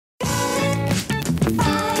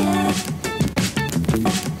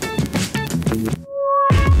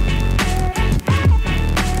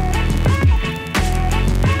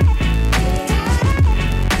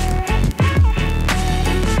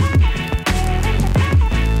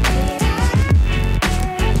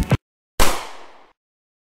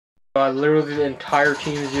Literally the entire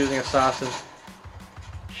team is using assassin.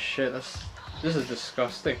 Shit, this is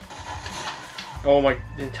disgusting. Oh my,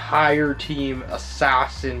 entire team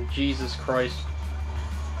assassin. Jesus Christ.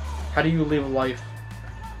 How do you live life?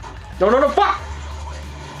 No, fuck!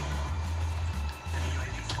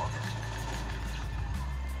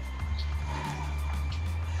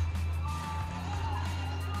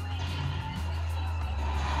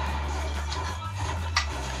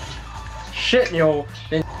 Shit, yo.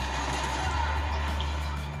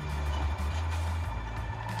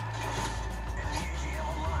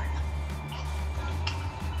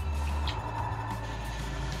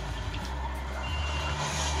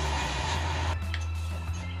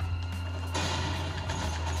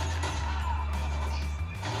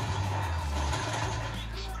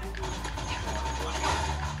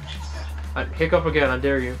 Hiccup again, I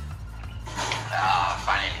dare you.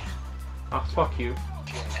 Finally. Oh, fuck you.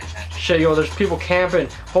 Shit, yo, there's people camping.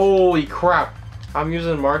 Holy crap. I'm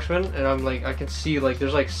using marksman, and I'm like, I can see, like,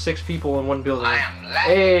 there's like 6 people in one building. I am lagging.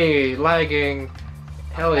 Hey, lagging.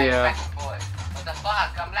 Hell yeah. What the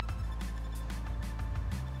fuck? I'm lagging.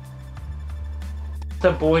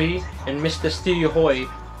 The boy and Mr. Stevie Hoy,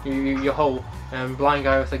 you ho, and blind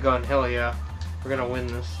guy with a gun. Hell yeah. We're gonna win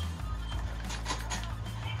this.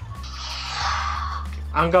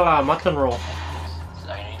 Angala mutton roll.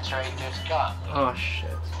 So you need to trade this gun. Oh shit.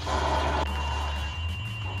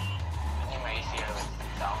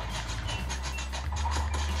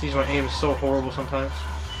 Jeez, my aim is so horrible sometimes.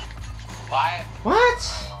 Why? What?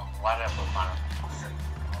 Why did I put mine?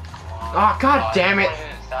 Oh, god damn it!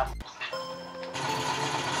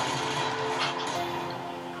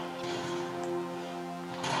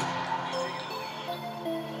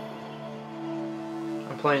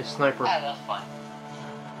 I'm playing sniper. Yeah, that's fun.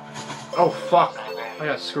 Oh fuck! I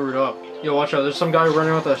got screwed up. Yo, watch out! There's some guy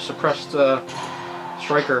running with a suppressed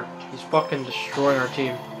striker. He's fucking destroying our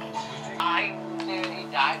team. I nearly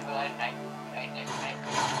died, but I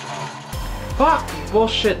Fuck!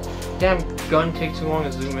 Bullshit! Damn gun takes too long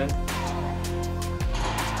to zoom in.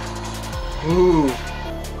 Ooh.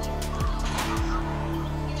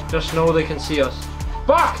 Just know they can see us.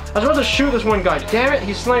 Fuck! I was about to shoot this one guy. Damn it!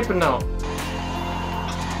 He's sniping now.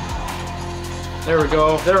 There we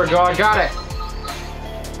go. There we go. I got it.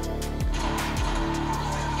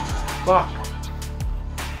 Fuck.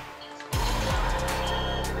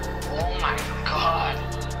 Oh my god.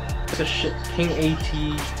 It's a shit. King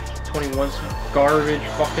AT-21's garbage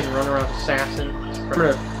fucking runaround assassin. I'm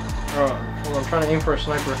gonna. Hold on, I'm trying to aim for a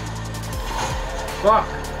sniper. Fuck!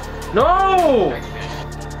 No!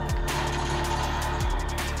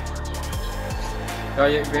 Got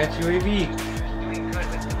your advanced UAV.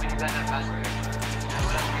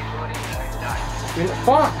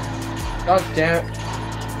 Fuck! God damn it.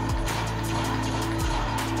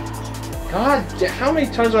 God damn, how many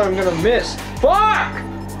times am I gonna miss? Fuck!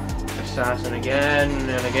 Assassin again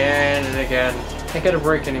and again and again. Can't get a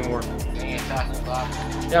break anymore.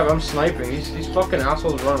 Yeah, but I'm sniping. These fucking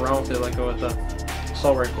assholes run around with it like with the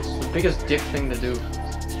assault rifles. It's the biggest dick thing to do.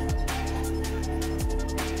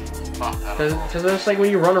 Because it's like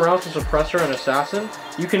when you run around with a suppressor and assassin,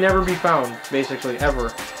 you can never be found, basically,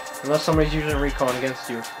 ever. Unless somebody's using recon against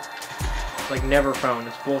you. It's like never found.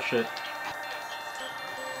 It's bullshit.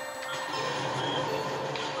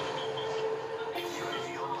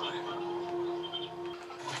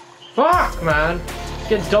 Fuck, man!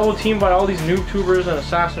 Get double teamed by all these noob tubers and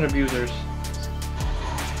assassin abusers.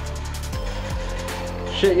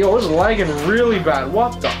 Shit, yo, it's lagging really bad.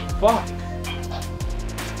 What the fuck?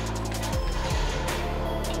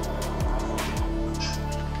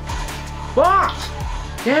 Fuck!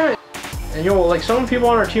 Damn it! And yo, like some people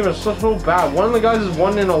on our team are so bad. One of the guys is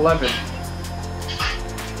 1 in 11.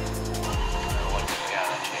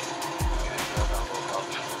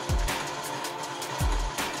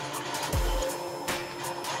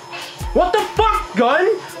 What the fuck, gun?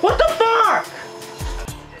 What the fuck?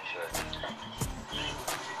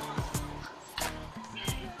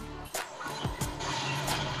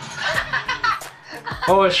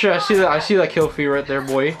 Oh shit! I see that. I see that kill feed right there,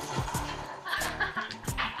 boy.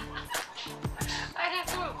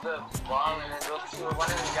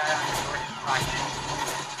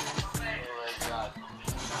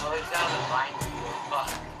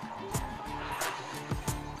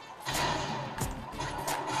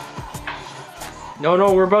 No,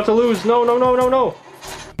 no, we're about to lose. No, no, no, no, no.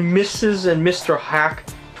 Mrs. and Mr. Hack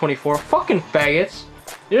 24. Fucking faggots.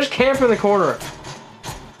 You're just camping in the corner.